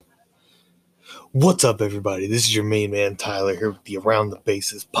What's up, everybody? This is your main man, Tyler, here with the Around the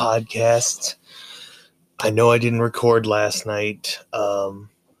Bases podcast. I know I didn't record last night.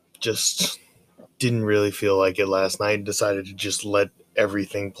 Just didn't really feel like it last night. Decided to just let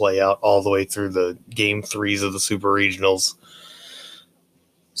everything play out all the way through the game threes of the Super Regionals.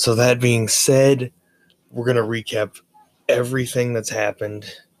 So that being said, we're going to recap everything that's happened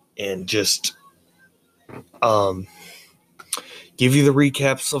and just give you the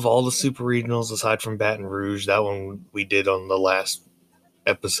recaps of all the Super Regionals aside from Baton Rouge. That one we did on the last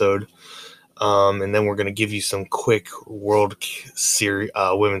episode. And then we're going to give you some quick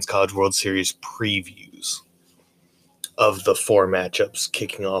Women's College World Series previews of the four matchups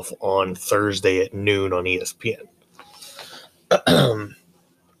kicking off on Thursday at noon on ESPN.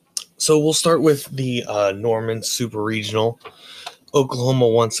 So we'll start with the Norman Super Regional. Oklahoma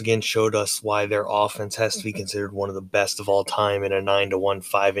once again showed us why their offense has to be considered one of the best of all time in a 9-1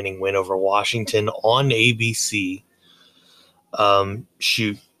 5-inning win over Washington on ABC.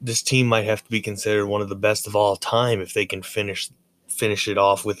 This team might have to be considered one of the best of all time if they can finish it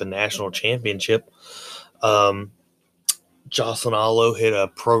off with a national championship. Jocelyn Alo hit a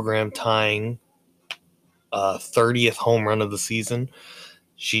program-tying 30th home run of the season.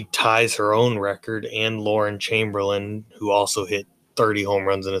 She ties her own record, and Lauren Chamberlain, who also hit 30 home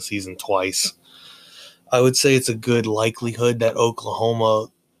runs in a season twice. I would say it's a good likelihood that Oklahoma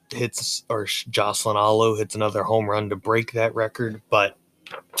hits, or Jocelyn Alo hits another home run to break that record, but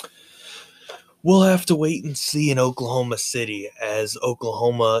we'll have to wait and see in Oklahoma City, as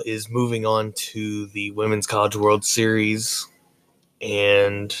Oklahoma is moving on to the Women's College World Series,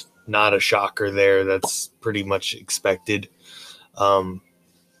 and not a shocker there. That's pretty much expected.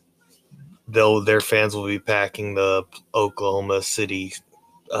 Their fans will be packing the Oklahoma City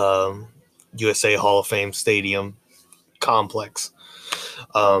USA Hall of Fame Stadium complex.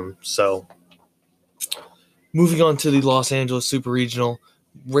 So moving on to the Los Angeles Super Regional,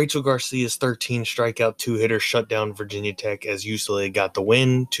 Rachel Garcia's 13 strikeout two-hitter shut down Virginia Tech as UCLA got the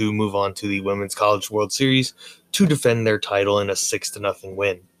win to move on to the Women's College World Series to defend their title in a 6-0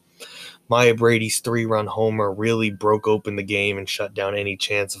 win. Maya Brady's 3-run homer really broke open the game and shut down any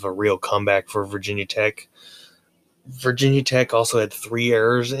chance of a real comeback for Virginia Tech. Virginia Tech also had 3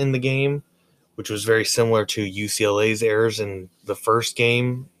 errors in the game, which was very similar to UCLA's errors in the first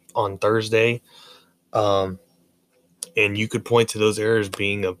game on Thursday. And you could point to those errors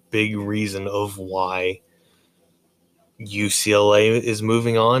being a big reason of why UCLA is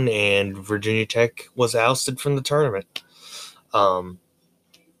moving on and Virginia Tech was ousted from the tournament.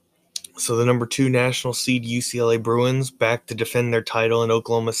 So the number 2 national seed UCLA Bruins back to defend their title in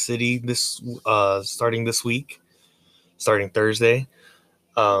Oklahoma City starting Thursday.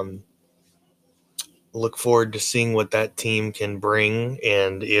 Look forward to seeing what that team can bring,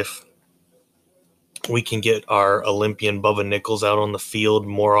 and if we can get our Olympian Bubba Nichols out on the field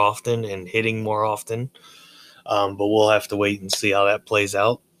more often and hitting more often. But we'll have to wait and see how that plays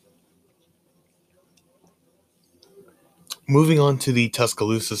out. Moving on to the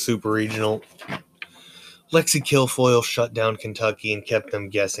Tuscaloosa Super Regional, Lexi Kilfoyle shut down Kentucky and kept them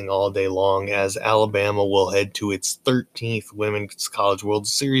guessing all day long, as Alabama will head to its 13th Women's College World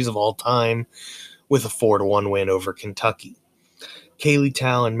Series of all time with a 4-1 win over Kentucky. Kaylee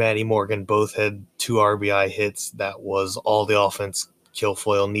Tao and Maddie Morgan both had 2 RBI hits. That was all the offense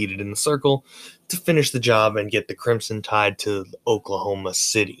Kilfoyle needed in the circle to finish the job and get the Crimson Tide to Oklahoma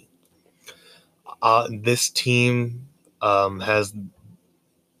City. This team has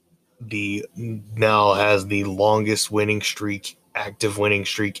the longest active winning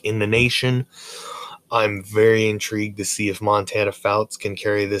streak in the nation. I'm very intrigued to see if Montana Fouts can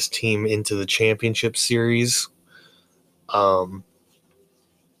carry this team into the championship series.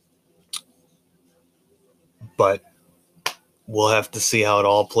 But we'll have to see how it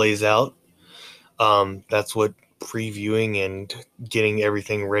all plays out. That's what previewing and getting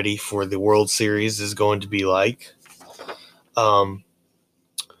everything ready for the World Series is going to be like.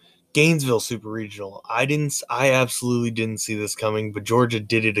 Gainesville Super Regional. I absolutely didn't see this coming, but Georgia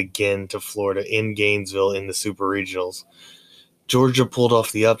did it again to Florida in Gainesville in the Super Regionals. Georgia pulled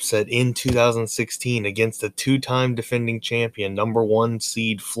off the upset in 2016 against a 2-time defending champion, number 1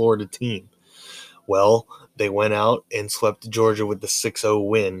 seed Florida team. Well, they went out and swept Georgia with the 6-0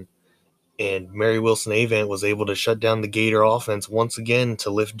 win, and Mary Wilson Avant was able to shut down the Gator offense once again to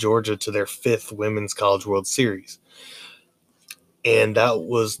lift Georgia to their 5th Women's College World Series. And that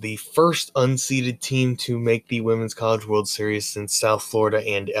was the first unseeded team to make the Women's College World Series since South Florida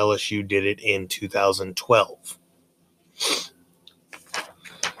and LSU did it in 2012.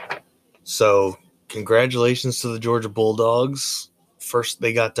 So, congratulations to the Georgia Bulldogs First,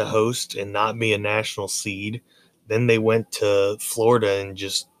 they got to host and not be a national seed. Then they went to Florida and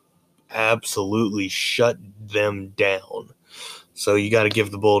just absolutely shut them down. So you got to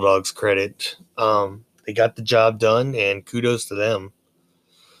give the Bulldogs credit. They got the job done, and kudos to them.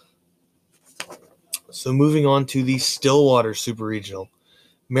 So moving on to the Stillwater Super Regional.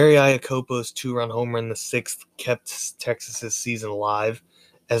 Mary Iacopo's 2-run homer in the 6th kept Texas's season alive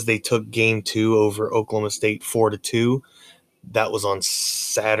as they took Game 2 over Oklahoma State 4-2. That was on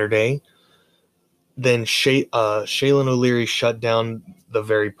Saturday. Then Shaylin O'Leary shut down the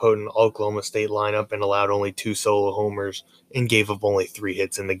very potent Oklahoma State lineup and allowed only 2 solo homers and gave up only 3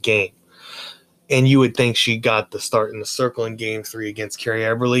 hits in the game. And you would think she got the start in the circle in Game 3 against Carrie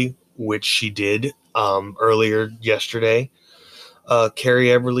Eberly, which she did earlier yesterday. Carrie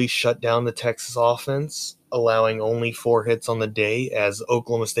Eberly shut down the Texas offense, allowing only 4 hits on the day as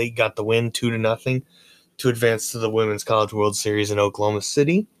Oklahoma State got the win 2-0 to advance to the Women's College World Series in Oklahoma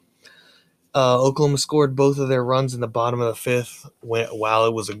City. Oklahoma scored both of their runs in the bottom of the 5th while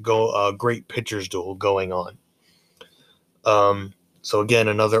it was a great pitcher's duel going on. So again,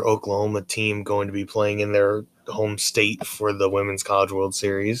 another Oklahoma team going to be playing in their home state for the Women's College World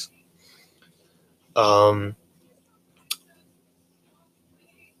Series. But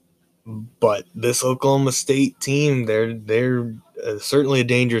this Oklahoma State team, they're certainly a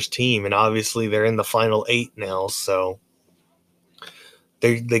dangerous team, and obviously they're in the final 8 now, so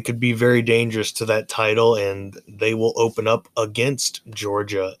they could be very dangerous to that title, and they will open up against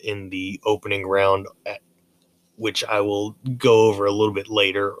Georgia in the opening round, which I will go over a little bit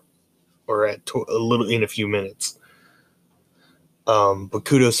later, or in a few minutes. But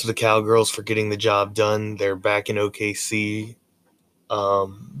kudos to the Cowgirls for getting the job done. They're back in OKC.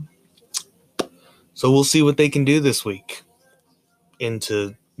 So we'll see what they can do this week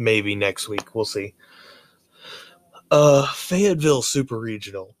into maybe next week. We'll see. Fayetteville Super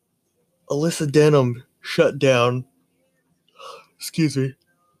Regional. Alyssa Denham shut down. Excuse me.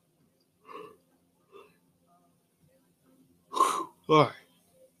 All right.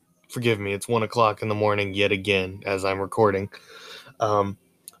 Forgive me. It's 1:00 in the morning yet again as I'm recording.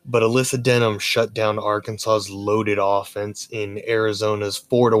 But Alyssa Denham shut down Arkansas's loaded offense in Arizona's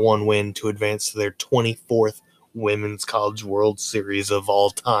 4-1 win to advance to their 24th Women's College World Series of all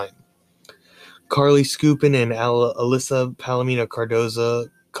time. Carly Scupin and Alyssa Palomino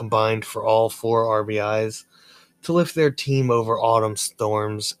Cardoza combined for all 4 RBIs to lift their team over Autumn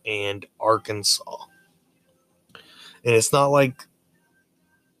Storms and Arkansas. And it's not like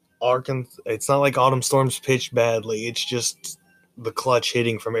Autumn Storms pitched badly. It's just the clutch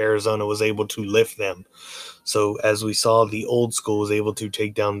hitting from Arizona was able to lift them. So as we saw, the old school was able to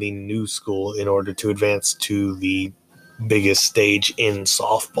take down the new school in order to advance to the biggest stage in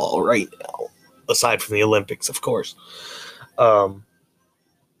softball right now, aside from the Olympics, of course. But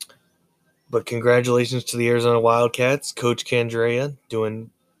congratulations to the Arizona Wildcats. Coach Candrea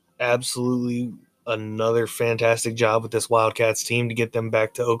doing absolutely another fantastic job with this Wildcats team to get them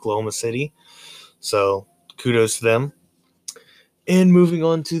back to Oklahoma City. So kudos to them. And moving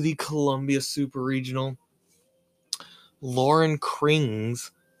on to the Columbia Super Regional, Lauren Kring's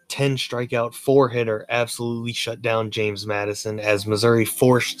 10 strikeout 4-hitter absolutely shut down James Madison as Missouri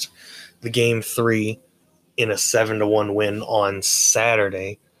forced the Game 3 in a 7-1 win on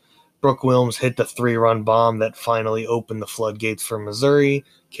Saturday. Brooke Wilms hit the 3-run bomb that finally opened the floodgates for Missouri.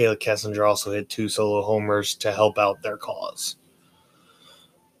 Kayla Kessinger also hit 2 solo homers to help out their cause.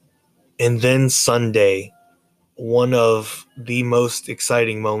 And then Sunday, one of the most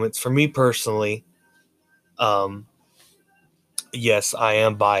exciting moments for me personally. Yes, I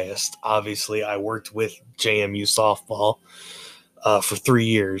am biased. Obviously, I worked with JMU softball for 3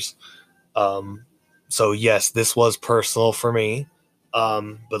 years. So yes, this was personal for me.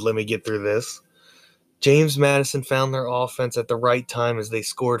 But let me get through this. James Madison found their offense at the right time as they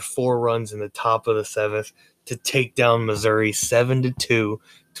scored 4 runs in the top of the 7th to take down Missouri 7-2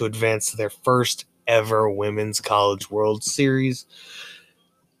 to advance to their first ever Women's College World Series,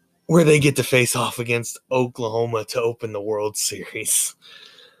 where they get to face off against Oklahoma to open the World Series.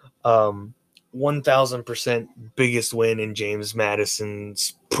 1,000% biggest win in James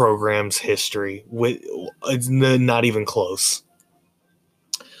Madison's program's history. It's not even close.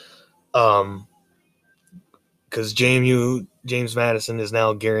 Because James Madison is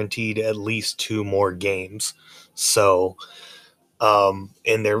now guaranteed at least 2 more games. So, and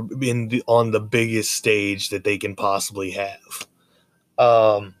they're on the biggest stage that they can possibly have.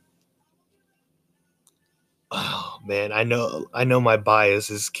 Oh man, I know my bias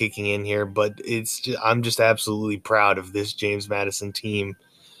is kicking in here, but I'm just absolutely proud of this James Madison team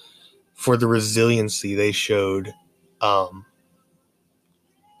for the resiliency they showed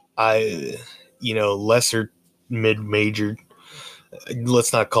lesser mid-major.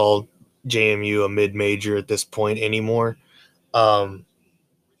 Let's not call JMU a mid-major at this point anymore. At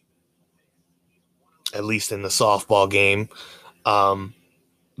least in the softball game.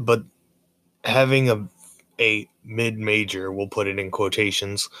 But having a mid-major, we'll put it in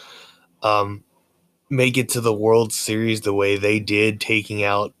quotations, make it to the World Series the way they did, taking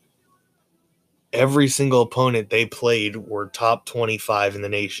out every single opponent they played were top 25 in the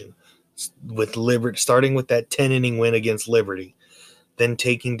nation. With Liberty, starting with that 10-inning win against Liberty, then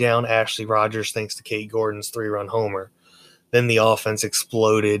taking down Ashley Rogers thanks to Kate Gordon's 3-run homer. Then the offense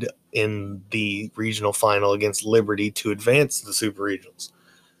exploded in the regional final against Liberty to advance to the Super Regionals.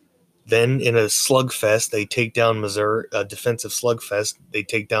 Then in a slugfest, they take down Missouri, a defensive slugfest, they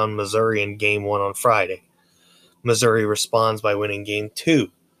take down Missouri in Game 1 on Friday. Missouri responds by winning Game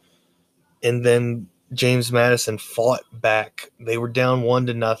 2. And then James Madison fought back. They were down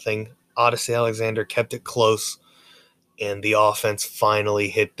 1-0. Odyssey Alexander kept it close, and the offense finally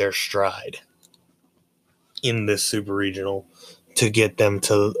hit their stride in this Super Regional to get them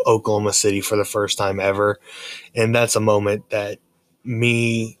to Oklahoma City for the first time ever. And that's a moment that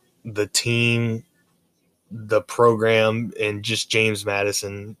me, the team, the program, and just James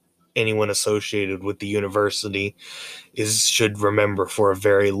Madison, anyone associated with the university, should remember for a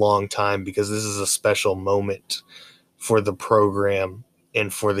very long time, because this is a special moment for the program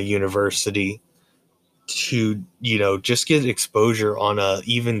and for the university to, just get exposure on a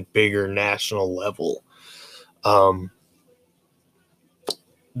even bigger national level.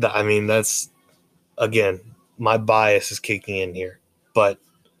 That's, again, my bias is kicking in here, but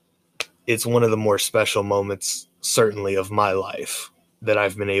it's one of the more special moments, certainly, of my life that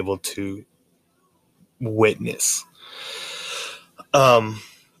I've been able to witness.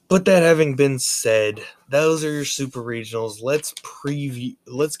 But that having been said, those are your Super Regionals.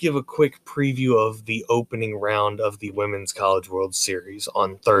 Let's give a quick preview of the opening round of the Women's College World Series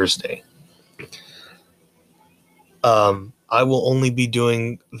on Thursday. I will only be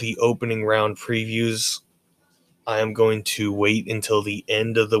doing the opening round previews. I am going to wait until the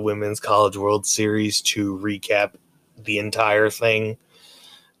end of the Women's College World Series to recap the entire thing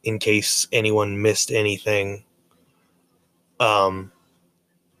in case anyone missed anything.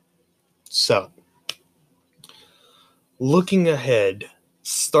 So, looking ahead,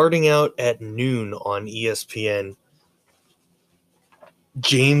 starting out at noon on ESPN,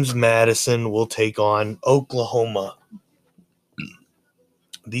 James Madison will take on Oklahoma.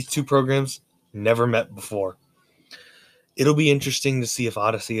 These two programs never met before. It'll be interesting to see if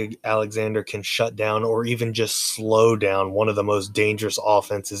Odyssey Alexander can shut down or even just slow down one of the most dangerous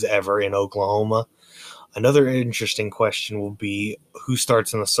offenses ever in Oklahoma. Another interesting question will be who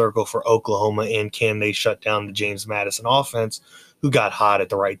starts in the circle for Oklahoma, and can they shut down the James Madison offense, who got hot at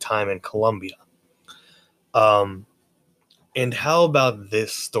the right time in Columbia? And how about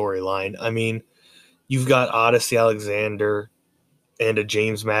this storyline? You've got Odyssey Alexander and a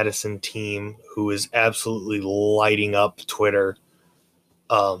James Madison team who is absolutely lighting up Twitter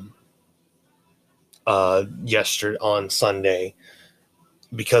yesterday on Sunday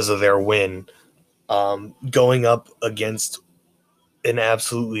because of their win. Going up against an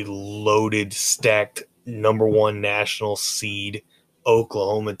absolutely loaded, stacked number one national seed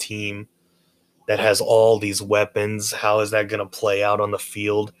Oklahoma team that has all these weapons. How is that going to play out on the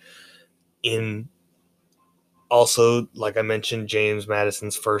field? Also, like I mentioned, James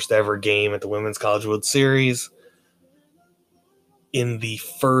Madison's first ever game at the Women's College World Series. In the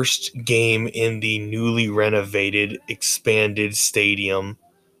first game in the newly renovated, expanded stadium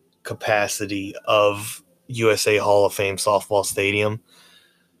capacity of USA Hall of Fame Softball Stadium.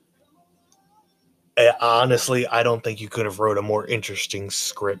 Honestly, I don't think you could have wrote a more interesting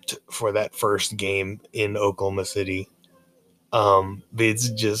script for that first game in Oklahoma City. It's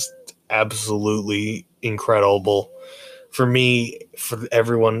just absolutely incredible. For me, for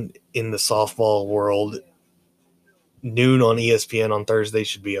everyone in the softball world, noon on ESPN on Thursday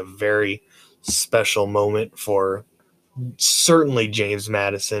should be a very special moment for certainly James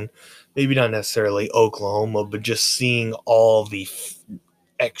Madison. Maybe not necessarily Oklahoma, but just seeing all the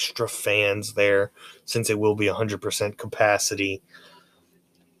extra fans there, since it will be 100% capacity.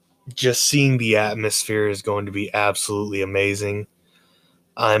 Just seeing the atmosphere is going to be absolutely amazing.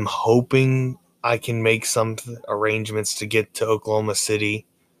 I'm hoping I can make some arrangements to get to Oklahoma City.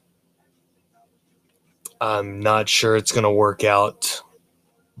 I'm not sure it's going to work out,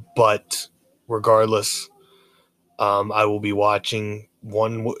 but regardless, I will be watching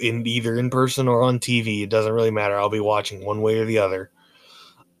one either in person or on TV. It doesn't really matter. I'll be watching one way or the other.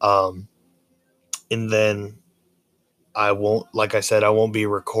 And then I won't be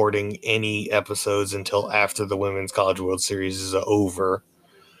recording any episodes until after the Women's College World Series is over,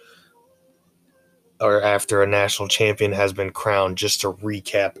 or after a national champion has been crowned, just to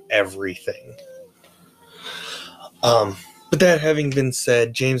recap everything. But that having been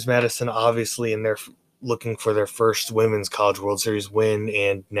said, James Madison obviously looking for their first Women's College World Series win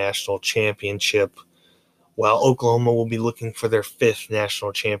and national championship, while Oklahoma will be looking for their 5th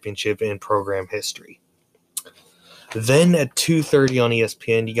national championship in program history. Then at 2:30 on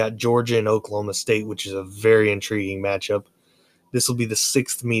ESPN, you got Georgia and Oklahoma State, which is a very intriguing matchup. This will be the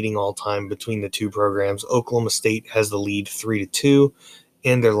 6th meeting all time between the two programs. Oklahoma State has the lead 3-2,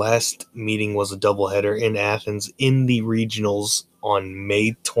 and their last meeting was a doubleheader in Athens in the regionals on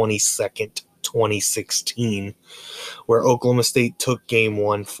May 22nd, 2016, where Oklahoma State took Game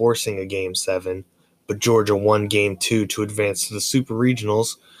 1, forcing a Game 7, but Georgia won Game 2 to advance to the Super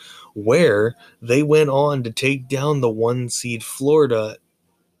Regionals, where they went on to take down the 1 seed Florida,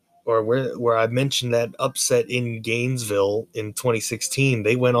 or where I mentioned that upset in Gainesville in 2016.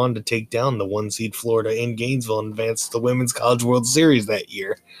 They went on to take down the 1 seed Florida in Gainesville and advance to the Women's College World Series that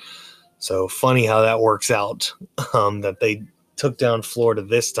year. So funny how that works out, that they took down Florida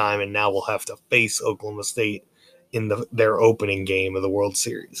this time and now will have to face Oklahoma State in their opening game of the World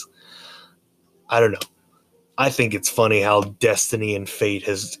Series. I don't know. I think it's funny how destiny and fate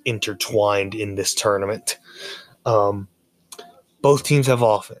has intertwined in this tournament. Both teams have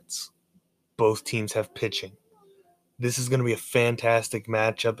offense. Both teams have pitching. This is going to be a fantastic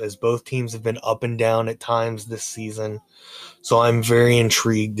matchup, as both teams have been up and down at times this season. So I'm very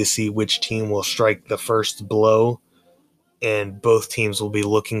intrigued to see which team will strike the first blow, and both teams will be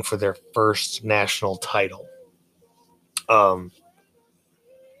looking for their first national title.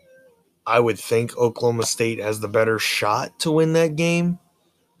 I would think Oklahoma State has the better shot to win that game.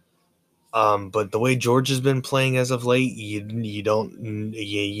 But the way Georgia's been playing as of late, you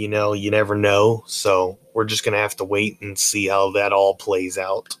never know. So we're just going to have to wait and see how that all plays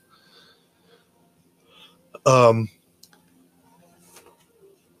out.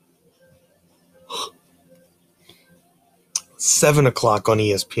 7 o'clock on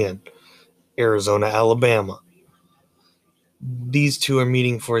ESPN, Arizona, Alabama. These two are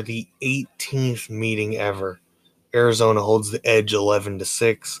meeting for the 18th meeting ever. Arizona holds the edge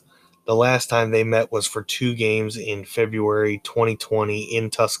 11-6. The last time they met was for 2 games in February 2020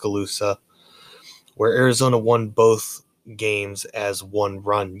 in Tuscaloosa, where Arizona won both games as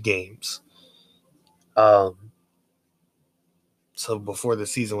 1-run games. So before the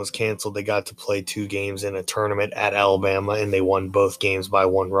season was canceled, they got to play 2 games in a tournament at Alabama, and they won both games by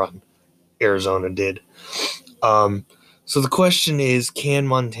 1 run. Arizona did. So the question is, can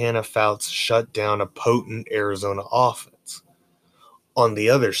Montana Fouts shut down a potent Arizona offense? On the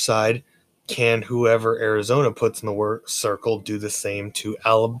other side, can whoever Arizona puts in the circle do the same to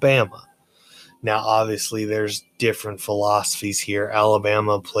Alabama? Now, obviously, there's different philosophies here.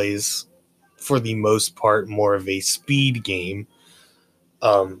 Alabama plays, for the most part, more of a speed game.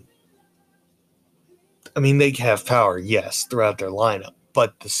 They have power, yes, throughout their lineup,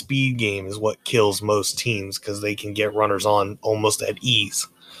 but the speed game is what kills most teams because they can get runners on almost at ease.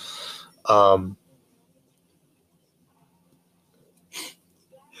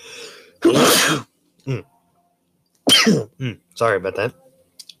 Sorry about that.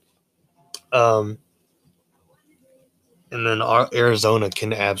 And then Arizona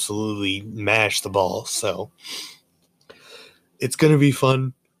can absolutely mash the ball, so it's going to be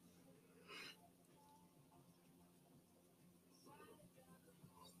fun.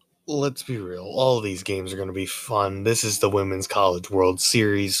 Let's be real. All of these games are going to be fun. This is the Women's College World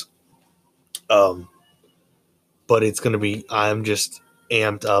Series. But it's going to be, I'm just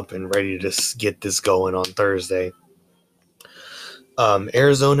amped up and ready to get this going on Thursday.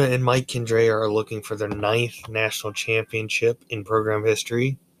 Arizona and Mike Kindray are looking for their 9th national championship in program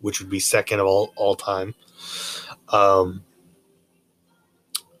history, which would be second of all time.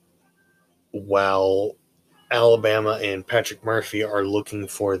 While Alabama and Patrick Murphy are looking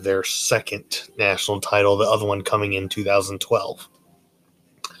for their 2nd national title, the other one coming in 2012.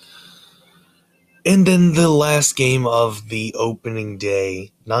 And then the last game of the opening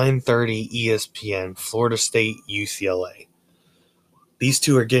day, 9:30 ESPN, Florida State, UCLA. These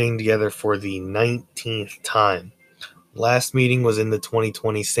two are getting together for the 19th time. Last meeting was in the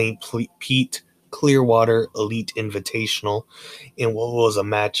 2020 St. Pete Clearwater Elite Invitational in what was a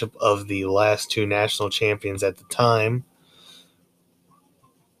matchup of the last 2 national champions at the time.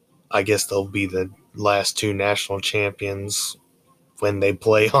 I guess they'll be the last 2 national champions when they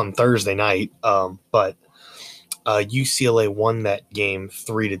play on Thursday night. But UCLA won that game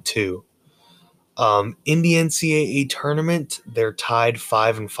 3-2. In the NCAA tournament, they're tied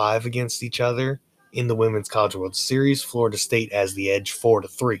 5-5 against each other. In the Women's College World Series, Florida State has the edge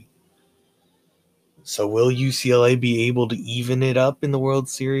 4-3. So will UCLA be able to even it up in the World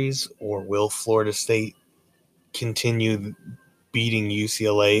Series, or will Florida State continue beating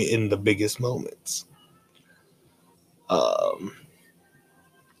UCLA in the biggest moments?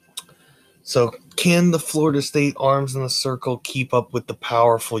 So can the Florida State arms in the circle keep up with the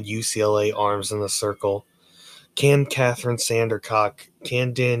powerful UCLA arms in the circle? Can Catherine Sandercock,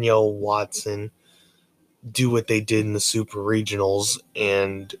 can Danielle Watson do what they did in the Super Regionals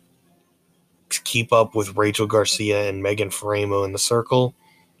and keep up with Rachel Garcia and Megan Faramo in the circle?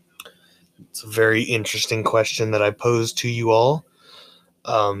 It's a very interesting question that I posed to you all.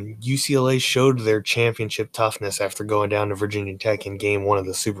 UCLA showed their championship toughness after going down to Virginia Tech in Game 1 of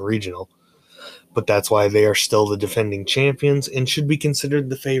the Super Regional, but that's why they are still the defending champions and should be considered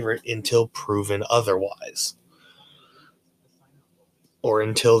the favorite until proven otherwise, or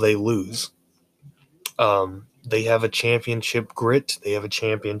until they lose. They have a championship grit. They have a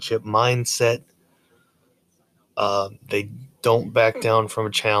championship mindset. They don't back down from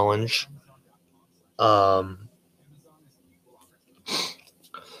a challenge.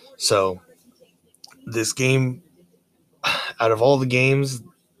 So this game, out of all the games,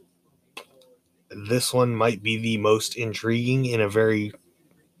 this one might be the most intriguing in a very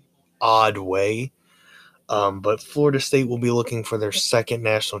odd way. But Florida State will be looking for their second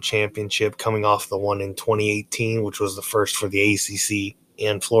national championship, coming off the one in 2018, which was the first for the ACC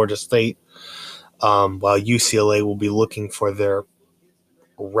and Florida State, while UCLA will be looking for their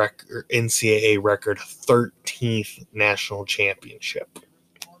NCAA record 13th national championship.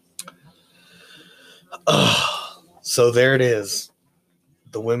 So there it is.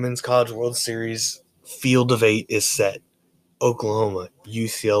 The Women's College World Series field of 8 is set. Oklahoma,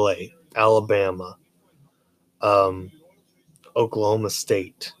 UCLA, Alabama, Oklahoma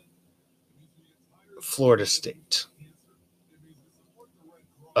State, Florida State,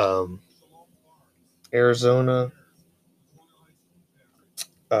 Arizona,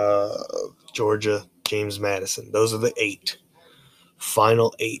 Georgia, James Madison. Those are the 8.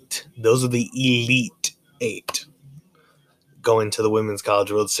 Final 8. Those are the elite 8 going to the Women's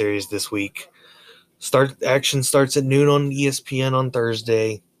College World Series this week. Action starts at noon on ESPN on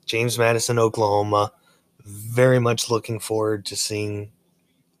Thursday. James Madison, Oklahoma. Very much looking forward to seeing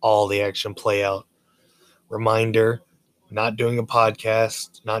all the action play out. Reminder, not doing a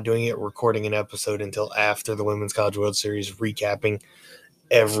podcast, not doing it, recording an episode until after the Women's College World Series, recapping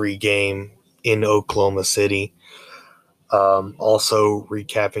every game in Oklahoma City. Also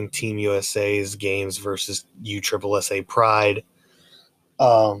recapping Team USA's games versus USSSA Pride.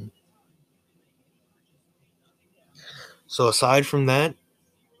 So aside from that,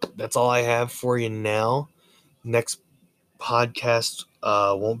 that's all I have for you now. Next podcast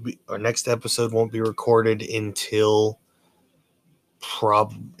next episode won't be recorded until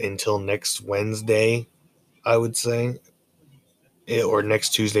next Wednesday, I would say, or next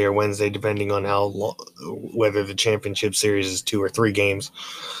Tuesday or Wednesday, depending on how long, whether the championship series is 2 or 3 games.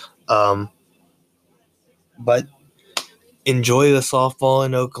 But enjoy the softball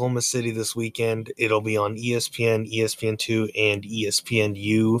in Oklahoma City this weekend. It'll be on ESPN, ESPN2, and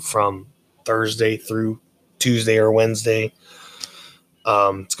ESPNU from Thursday through Tuesday or Wednesday.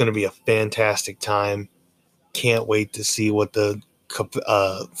 It's going to be a fantastic time. Can't wait to see what the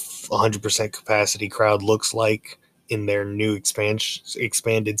 100% capacity crowd looks like in their new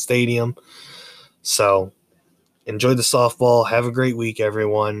expanded stadium. So enjoy the softball. Have a great week,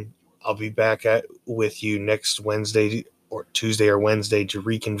 everyone. I'll be back with you next Wednesday or Tuesday or Wednesday to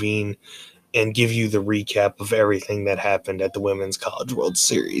reconvene and give you the recap of everything that happened at the Women's College World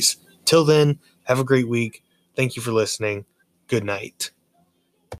Series. Till then, have a great week. Thank you for listening. Good night.